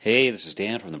Hey, this is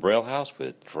Dan from the Braille House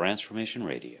with Transformation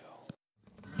Radio.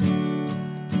 In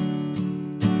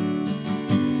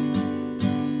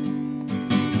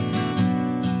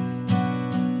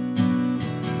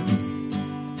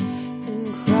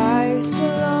Christ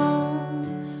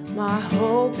alone, my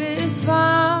hope is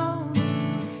found.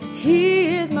 He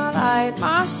is my light,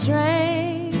 my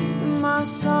strength, and my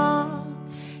song.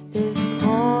 This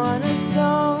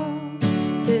cornerstone,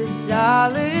 this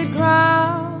solid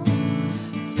ground,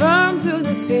 firm through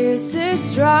the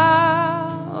fiercest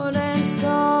drought and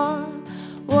storm.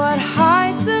 What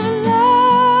heights of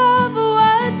love,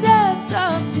 what depths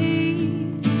of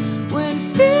peace, when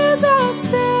fears are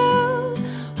still,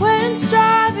 when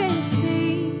striving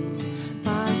cease.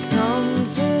 My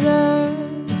comforter,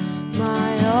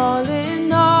 my all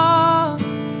in all,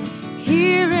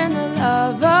 here in the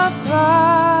love of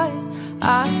Christ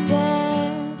I stand.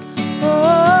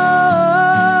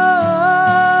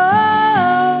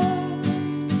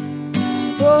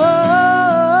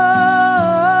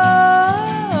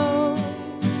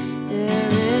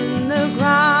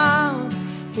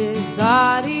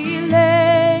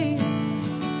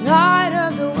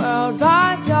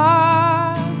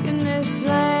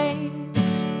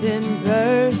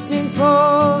 Bursting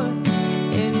forth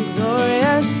in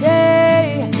glorious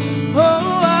day.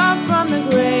 Oh, up from the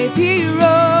grave he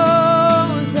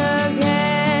rose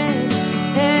again.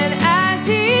 And as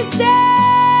he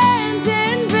stands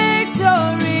in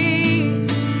victory,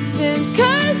 sin's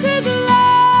curse has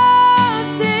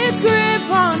lost its grip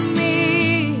on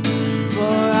me. For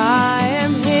I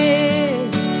am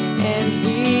his and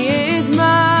he is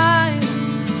mine,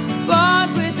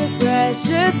 bought with the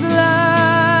precious blood.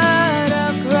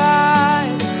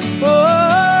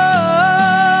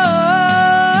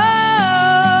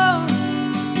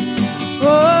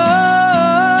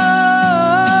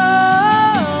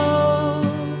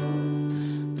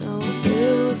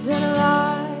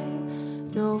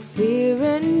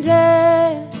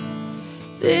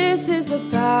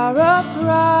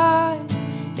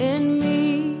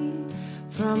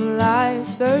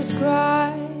 First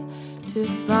cry to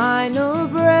final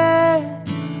breath.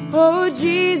 Oh,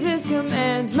 Jesus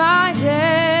commands my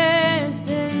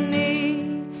destiny.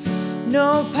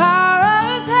 No power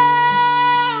of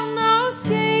hell, no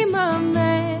scheme of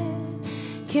man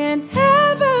can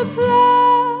ever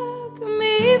pluck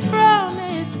me from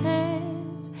his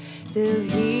hands till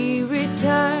he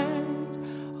returns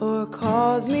or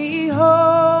calls me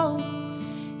home.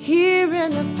 Here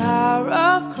in the power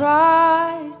of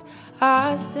Christ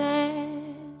I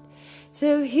stand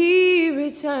till he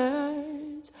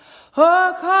returns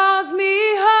or calls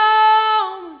me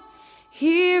home.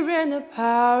 Here in the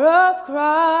power of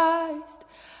Christ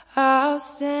I'll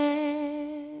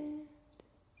stand.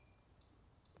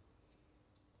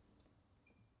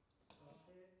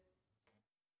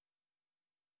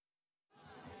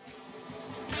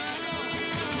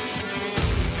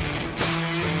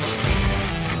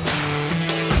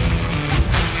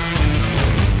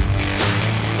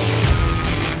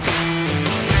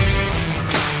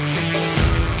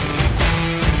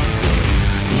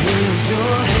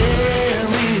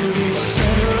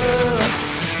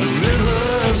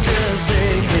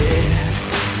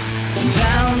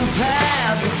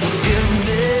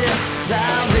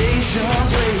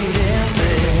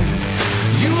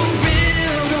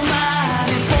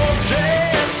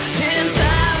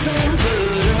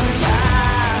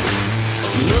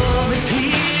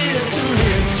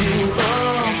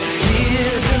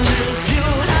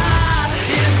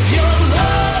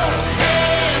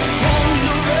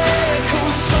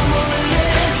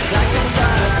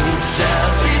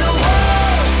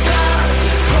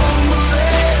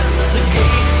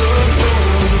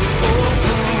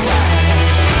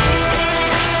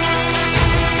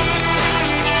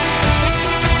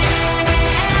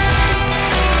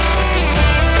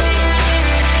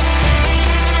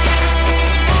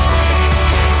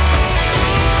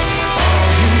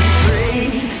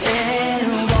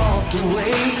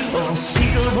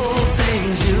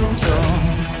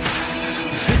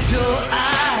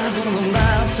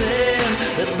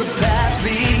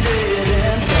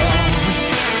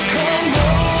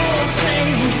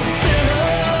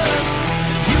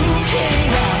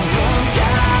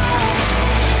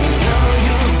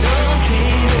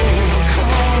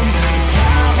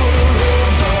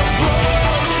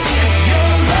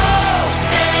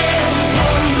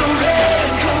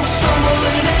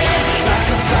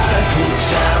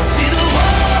 See the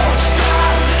world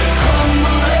start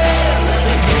crumbling at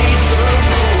the gates of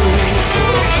glory.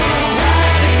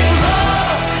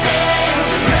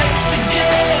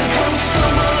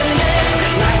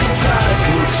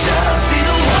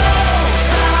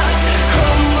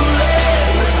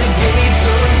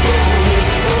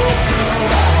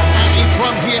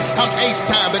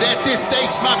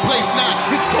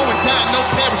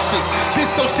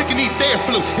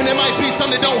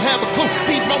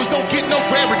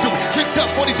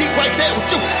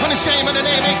 shame in the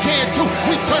name ain't can do.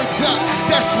 We turned up,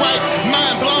 that's right.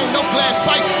 Mind blown, no glass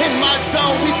fight. In my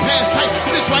zone, we pass tight.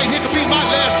 This right here could be my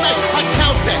last night. I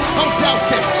count that, I'm doubt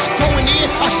that. Going in,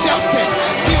 I shout that.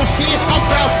 Kill sin, I'm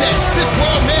bout that. This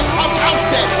world, man, I'm out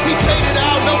that. He paid it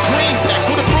out, no greenbacks.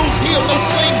 With a bruised heel, no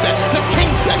sling back. The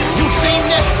king's back. You seen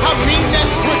that? I mean that.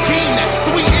 Redeem that.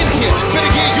 So we in here. Better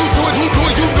get used to it. Who do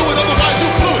it? You do it. Otherwise, you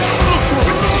blew it. Flew through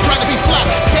it. Trying to be fly.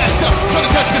 Gassed up. Trying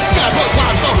to touch the sky. But why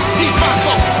though? He's my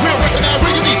fault. Real recognize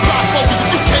where you need blindfold. Cause if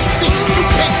you can't see, you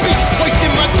can't be.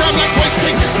 Wasting my time like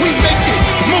waiting. We make it.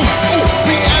 Move. Ooh.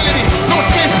 Reality. No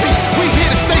escape. We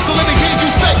here to stay. So let me hear you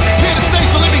say. Here to stay.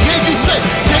 So let me hear you say.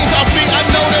 Gains off me. I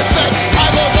know that's fact. I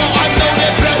don't know. I know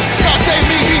that back. God save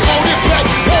me. He hold it back.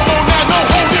 Hold on now. No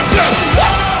hold it back.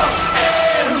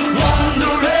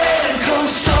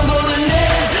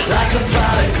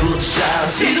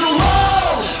 See the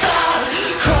walls start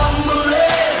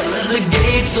crumbling and the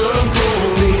gates of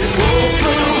glory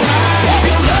open wide. If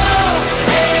you're lost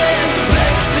and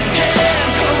wrecked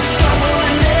again, come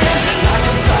stumbling in like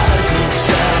a prodigal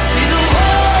child. See the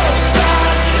walls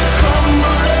start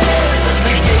crumbling and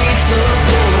the gates of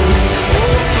glory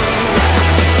open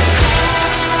wide.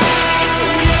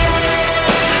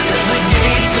 And the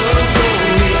gates of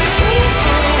glory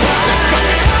open wide. Let's go.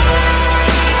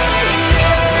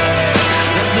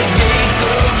 The gates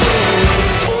of glory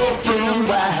open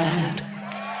wide.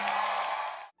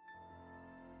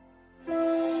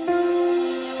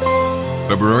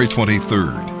 February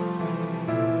 23rd.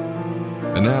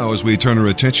 And now, as we turn our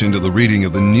attention to the reading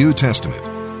of the New Testament,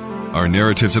 our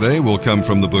narrative today will come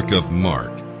from the book of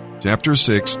Mark, chapter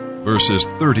 6, verses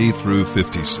 30 through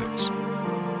 56.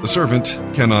 The servant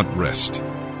cannot rest.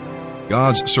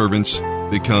 God's servants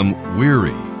become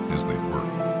weary as they work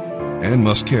and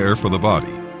must care for the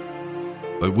body.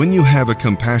 But when you have a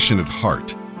compassionate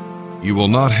heart, you will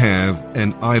not have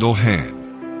an idle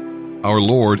hand. Our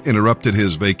Lord interrupted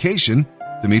his vacation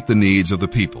to meet the needs of the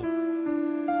people.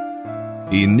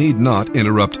 He need not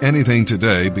interrupt anything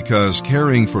today because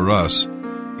caring for us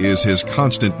is his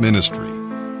constant ministry.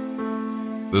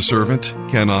 The servant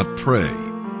cannot pray.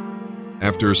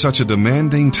 After such a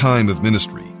demanding time of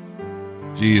ministry,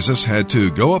 Jesus had to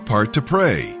go apart to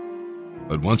pray.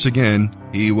 But once again,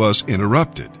 he was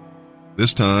interrupted,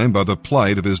 this time by the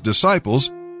plight of his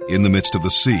disciples in the midst of the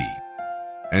sea.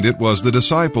 And it was the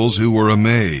disciples who were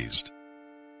amazed.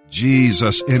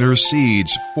 Jesus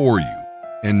intercedes for you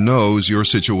and knows your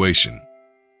situation.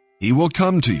 He will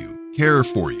come to you, care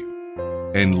for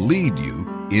you, and lead you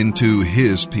into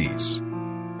his peace.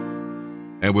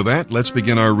 And with that, let's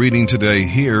begin our reading today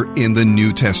here in the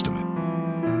New Testament.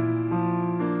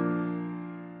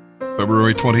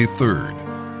 February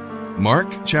 23rd,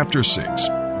 Mark chapter 6,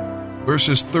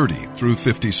 verses 30 through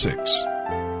 56.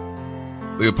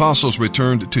 The apostles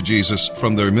returned to Jesus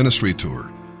from their ministry tour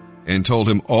and told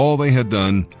him all they had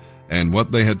done and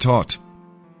what they had taught.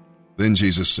 Then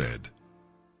Jesus said,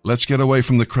 "Let's get away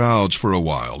from the crowds for a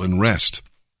while and rest."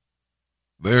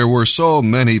 There were so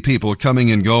many people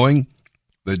coming and going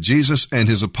that Jesus and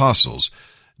his apostles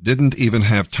didn't even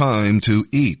have time to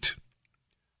eat.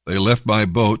 They left by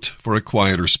boat for a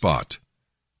quieter spot.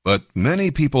 But many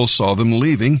people saw them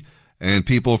leaving, and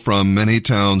people from many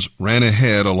towns ran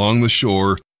ahead along the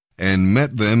shore and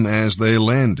met them as they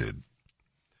landed.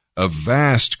 A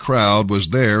vast crowd was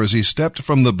there as he stepped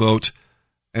from the boat,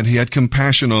 and he had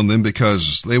compassion on them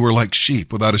because they were like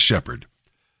sheep without a shepherd.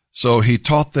 So he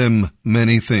taught them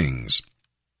many things.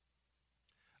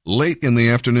 Late in the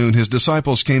afternoon, his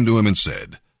disciples came to him and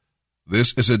said,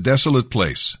 "This is a desolate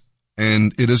place,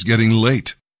 and it is getting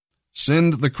late.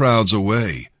 Send the crowds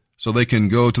away, so they can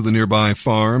go to the nearby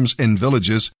farms and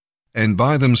villages and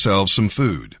buy themselves some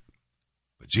food."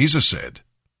 But Jesus said,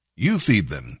 "You feed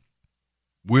them."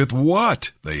 "With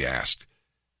what?" they asked.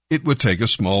 "It would take a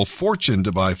small fortune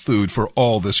to buy food for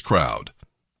all this crowd."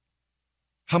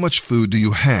 "How much food do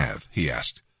you have?" he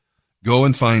asked. "Go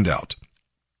and find out."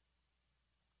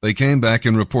 They came back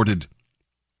and reported,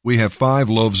 "We have 5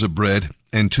 loaves of bread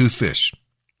and 2 fish."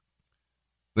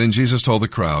 Then Jesus told the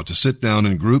crowd to sit down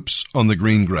in groups on the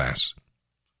green grass.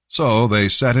 So they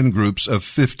sat in groups of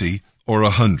 50 or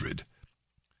 100.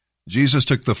 Jesus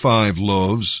took the 5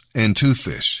 loaves and 2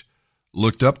 fish,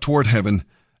 looked up toward heaven,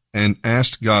 and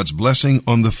asked God's blessing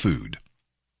on the food.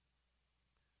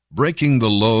 Breaking the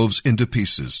loaves into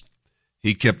pieces,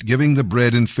 he kept giving the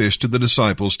bread and fish to the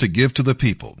disciples to give to the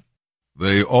people.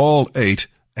 They all ate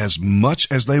as much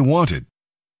as they wanted.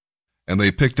 And they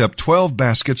picked up 12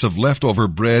 baskets of leftover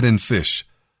bread and fish.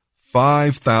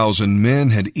 5,000 men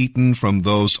had eaten from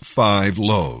those 5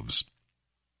 loaves.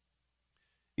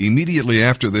 Immediately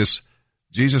after this,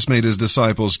 Jesus made his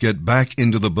disciples get back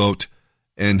into the boat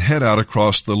and head out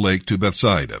across the lake to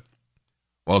Bethsaida,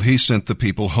 while he sent the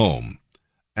people home.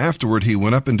 Afterward, he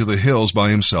went up into the hills by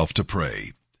himself to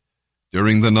pray.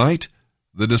 During the night,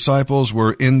 the disciples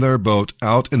were in their boat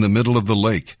out in the middle of the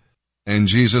lake, and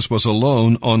Jesus was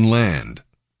alone on land.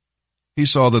 He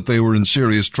saw that they were in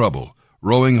serious trouble,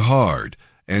 rowing hard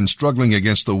and struggling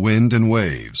against the wind and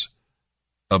waves.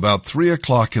 About 3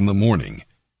 o'clock in the morning,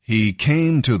 he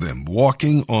came to them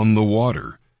walking on the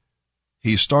water.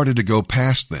 He started to go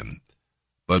past them,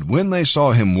 but when they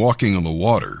saw him walking on the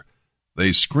water,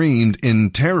 they screamed in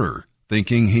terror,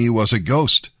 thinking he was a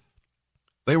ghost.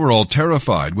 They were all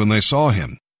terrified when they saw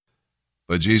him.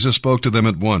 But Jesus spoke to them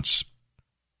at once.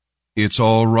 "It's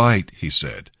all right," he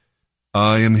said.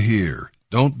 "I am here.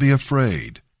 Don't be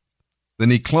afraid." Then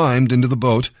he climbed into the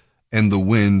boat, and the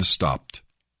wind stopped.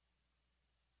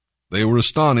 They were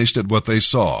astonished at what they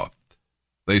saw.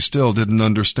 They still didn't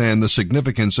understand the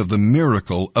significance of the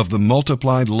miracle of the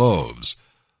multiplied loaves,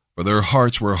 for their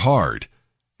hearts were hard,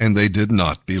 and they did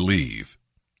not believe.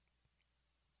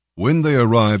 When they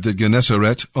arrived at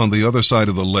Gennesaret on the other side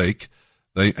of the lake,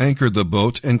 they anchored the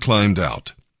boat and climbed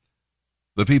out.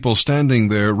 The people standing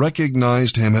there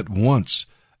recognized him at once,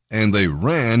 and they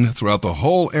ran throughout the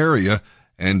whole area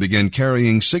and began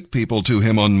carrying sick people to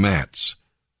him on mats.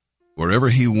 Wherever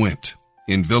he went,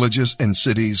 in villages and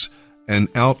cities, and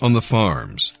out on the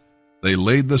farms, they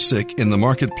laid the sick in the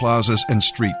market plazas and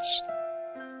streets.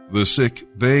 The sick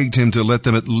begged him to let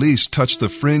them at least touch the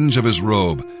fringe of his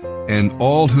robe, and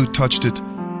all who touched it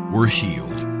were healed.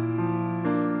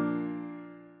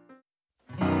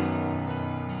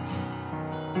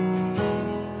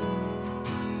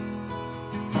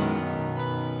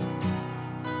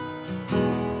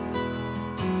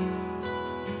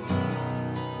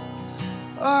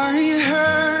 Are you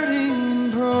hurting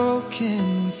and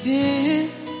broken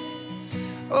within?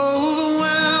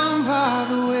 Overwhelmed by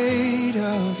the weight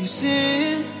of your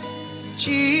sin?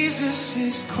 Jesus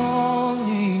is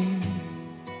calling.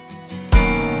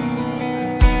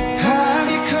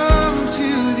 Have you come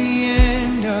to the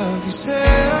end of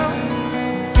yourself?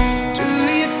 Do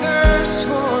you thirst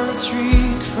for a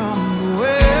drink from the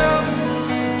well?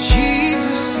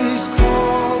 Jesus is calling.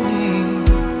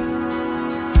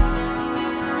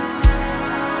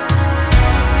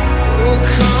 Oh,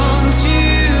 come to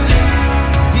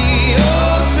the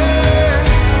altar.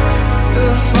 The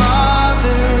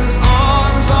Father's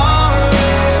arms are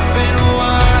open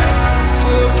wide.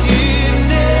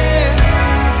 Forgiveness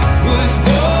was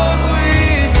bought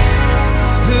with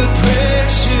the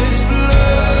precious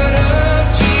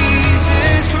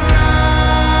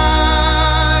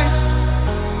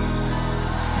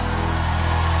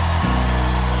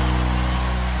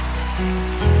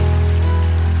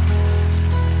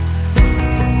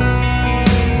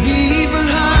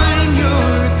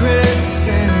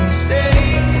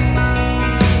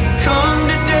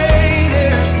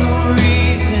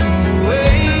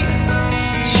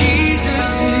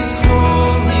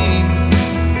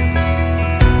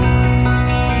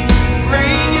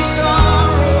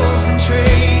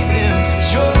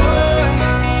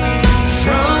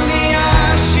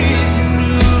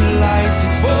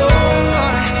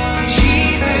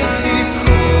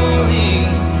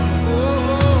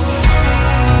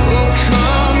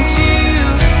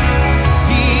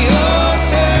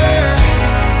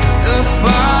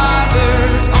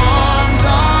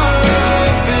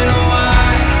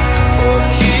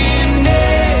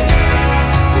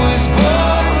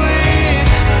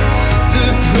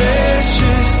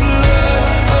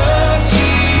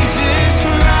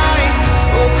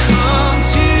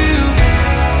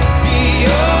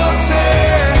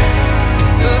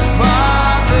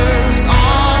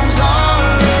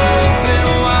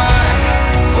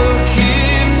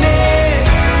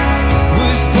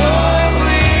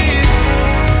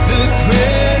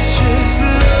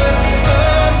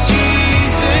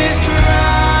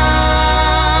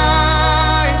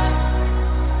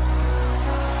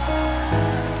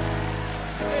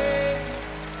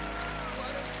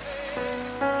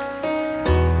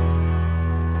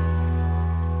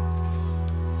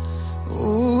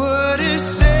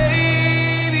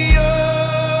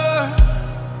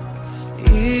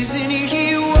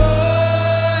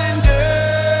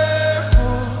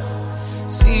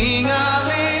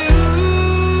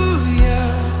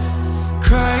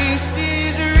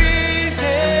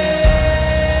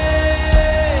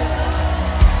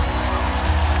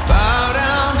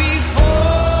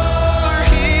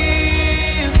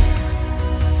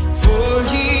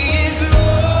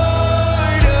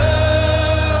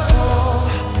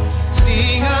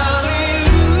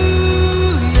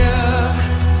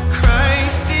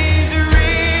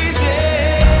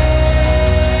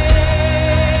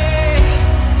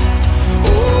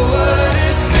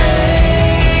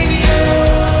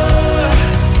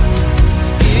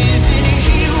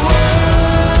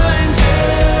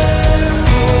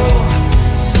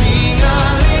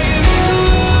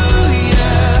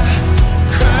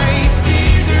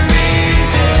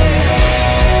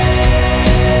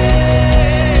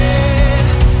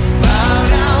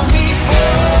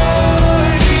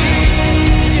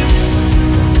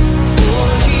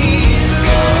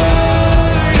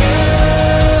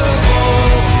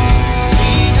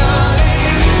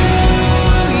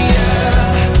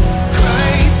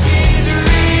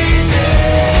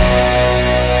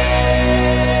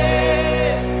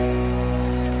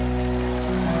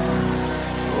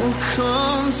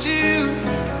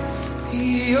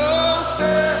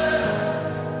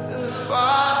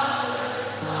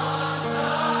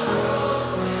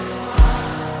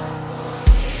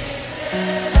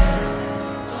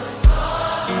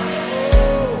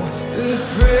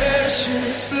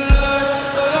precious blood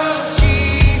of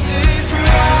Jesus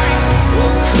Christ.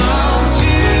 Oh, come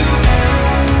to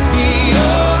the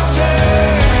altar.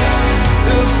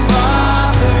 The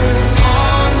Father's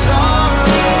arms are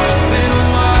open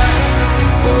wide.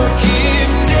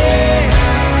 Forgiveness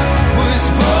was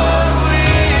bought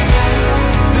with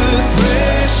the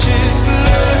precious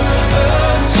blood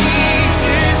of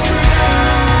Jesus Christ.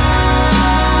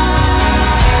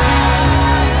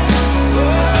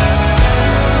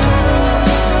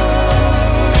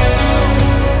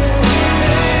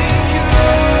 Thank you,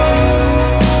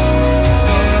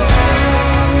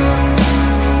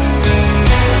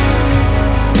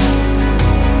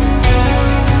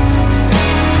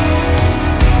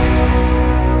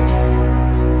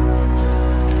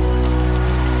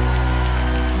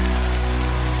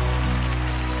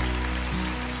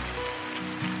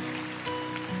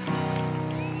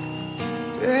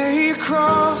 bear your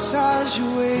cross as you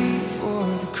wait for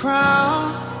the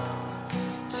crown.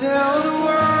 Tell the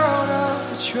world of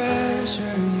the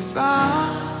treasure you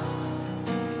found.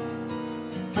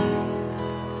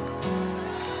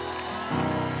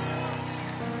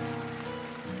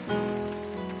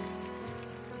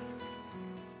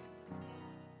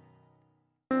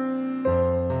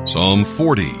 Psalm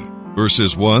 40,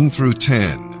 verses 1 through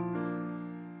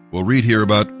 10. We'll read here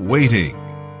about waiting.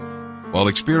 While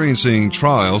experiencing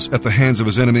trials at the hands of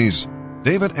his enemies,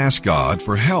 David asked God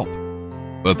for help,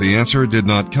 but the answer did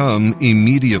not come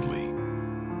immediately.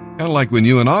 Kind of like when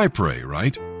you and I pray,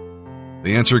 right?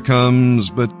 The answer comes,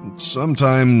 but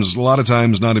sometimes, a lot of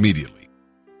times, not immediately.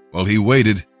 Well, he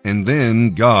waited, and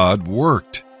then God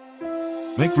worked.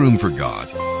 Make room for God,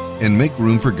 and make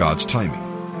room for God's timing.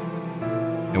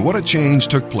 And what a change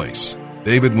took place.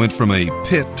 David went from a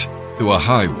pit to a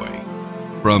highway,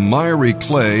 from miry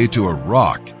clay to a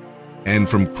rock, and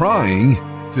from crying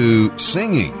to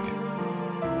singing.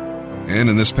 And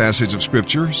in this passage of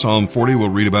Scripture, Psalm 40, we'll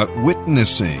read about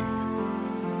witnessing.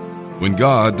 When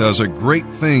God does a great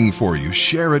thing for you,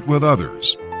 share it with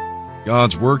others.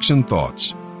 God's works and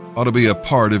thoughts ought to be a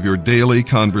part of your daily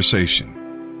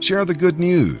conversation. Share the good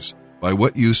news by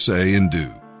what you say and do.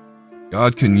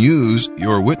 God can use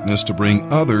your witness to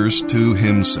bring others to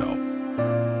himself.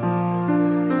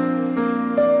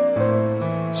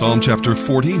 Psalm chapter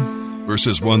 40,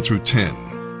 verses 1 through 10.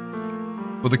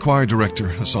 For the choir director,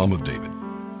 a psalm of David.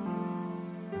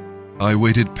 I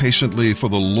waited patiently for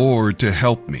the Lord to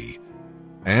help me,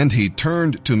 and he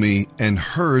turned to me and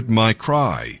heard my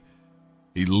cry.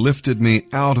 He lifted me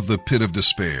out of the pit of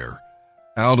despair,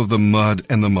 out of the mud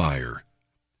and the mire.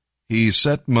 He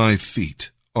set my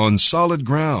feet on solid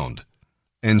ground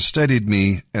and steadied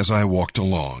me as I walked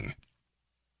along.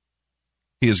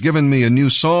 He has given me a new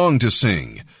song to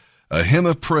sing, a hymn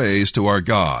of praise to our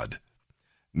God.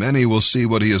 Many will see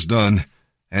what he has done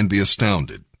and be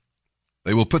astounded.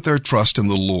 They will put their trust in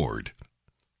the Lord.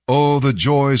 Oh, the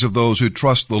joys of those who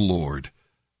trust the Lord,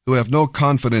 who have no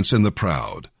confidence in the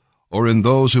proud, or in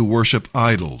those who worship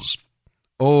idols.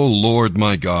 Oh, Lord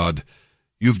my God,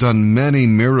 you've done many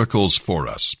miracles for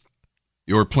us.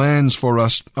 Your plans for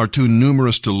us are too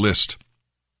numerous to list.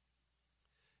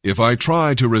 If I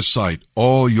try to recite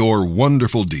all your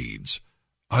wonderful deeds,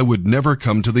 I would never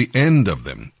come to the end of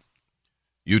them.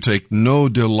 You take no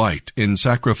delight in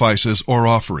sacrifices or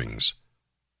offerings.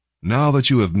 Now that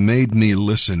you have made me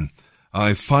listen,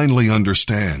 I finally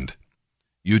understand.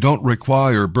 You don't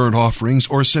require burnt offerings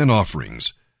or sin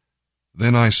offerings.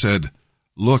 Then I said,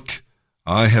 Look,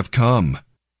 I have come,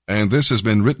 and this has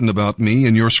been written about me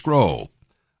in your scroll.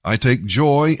 I take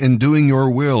joy in doing your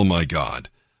will, my God,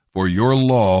 for your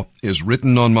law is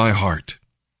written on my heart.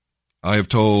 I have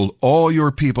told all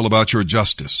your people about your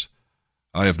justice.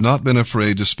 I have not been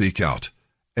afraid to speak out,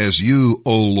 as you,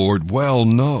 O Lord, well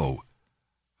know.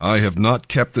 I have not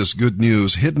kept this good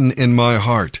news hidden in my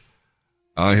heart.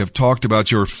 I have talked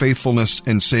about your faithfulness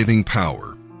and saving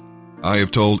power. I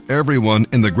have told everyone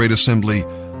in the great assembly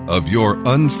of your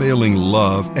unfailing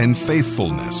love and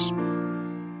faithfulness.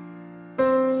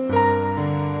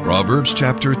 Proverbs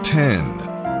chapter 10,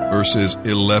 verses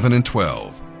 11 and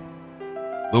 12.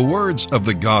 The words of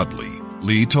the godly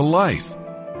lead to life.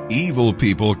 Evil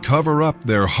people cover up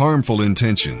their harmful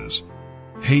intentions.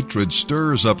 Hatred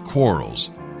stirs up quarrels,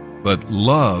 but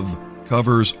love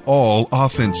covers all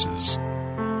offenses.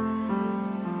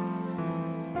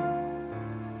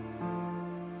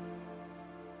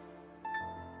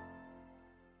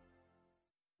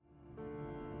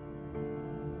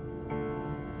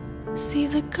 See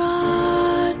the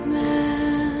God-man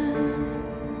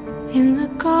in the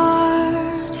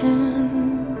garden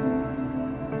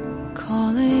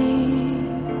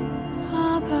calling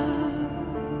Abba.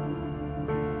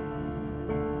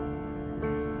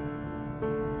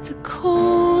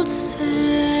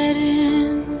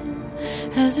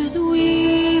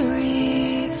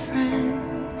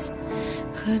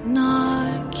 could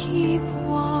not keep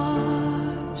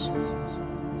watch.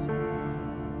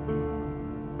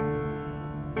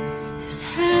 His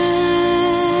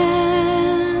hands,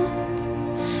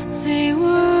 they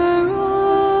were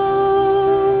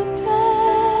open,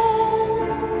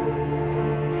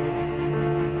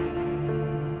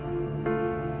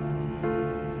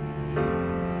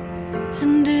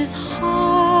 and his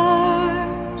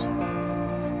heart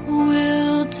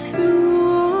will to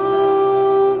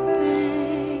obey.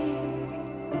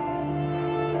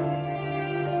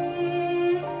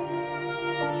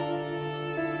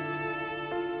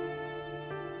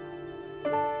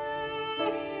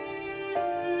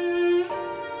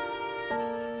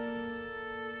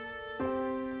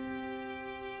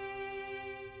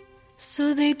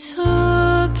 So they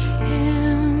took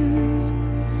him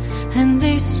and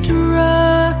they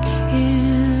struck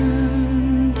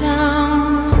him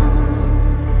down.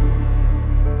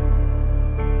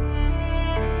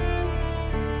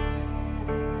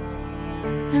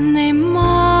 And they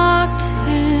mocked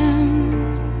him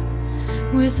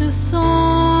with a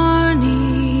thorny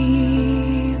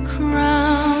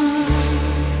crown.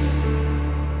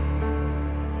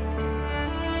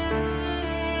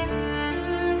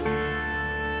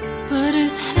 But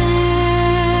his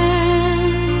hands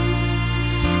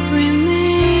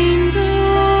remained open,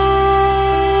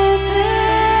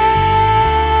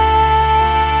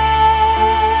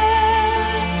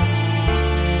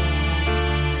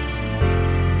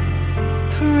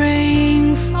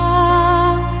 praying,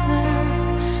 Father,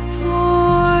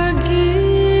 forgive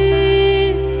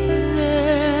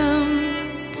them.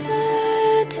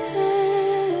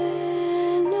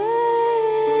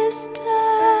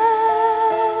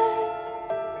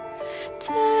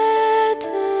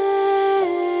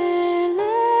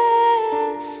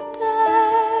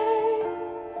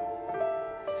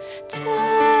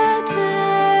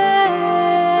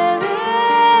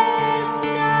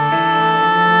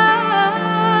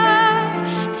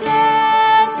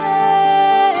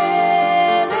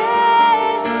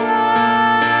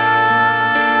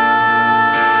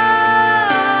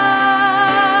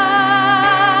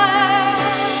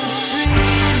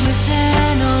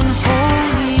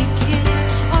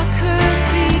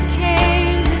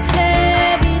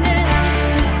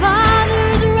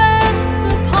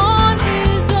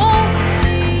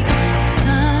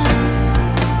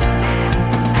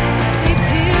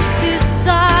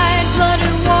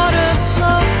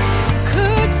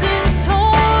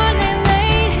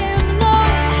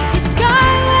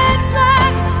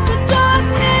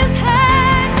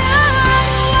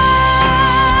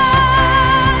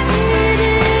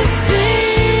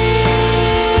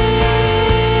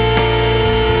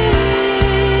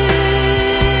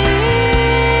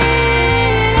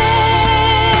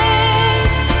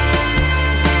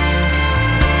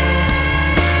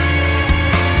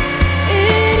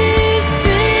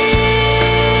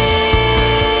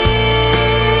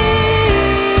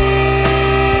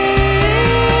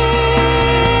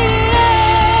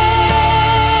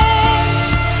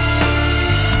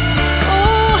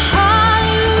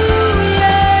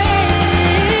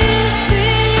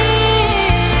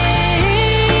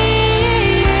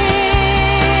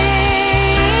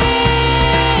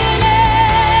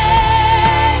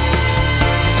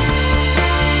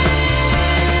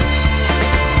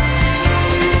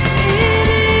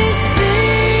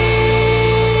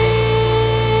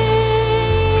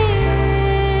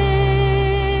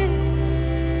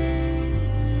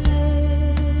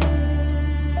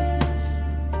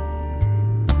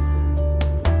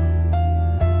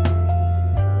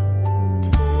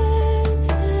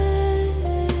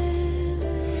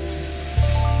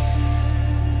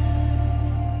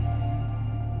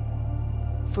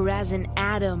 For as in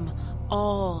Adam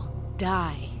all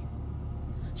die,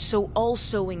 so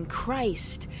also in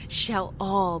Christ shall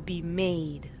all be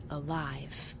made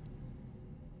alive.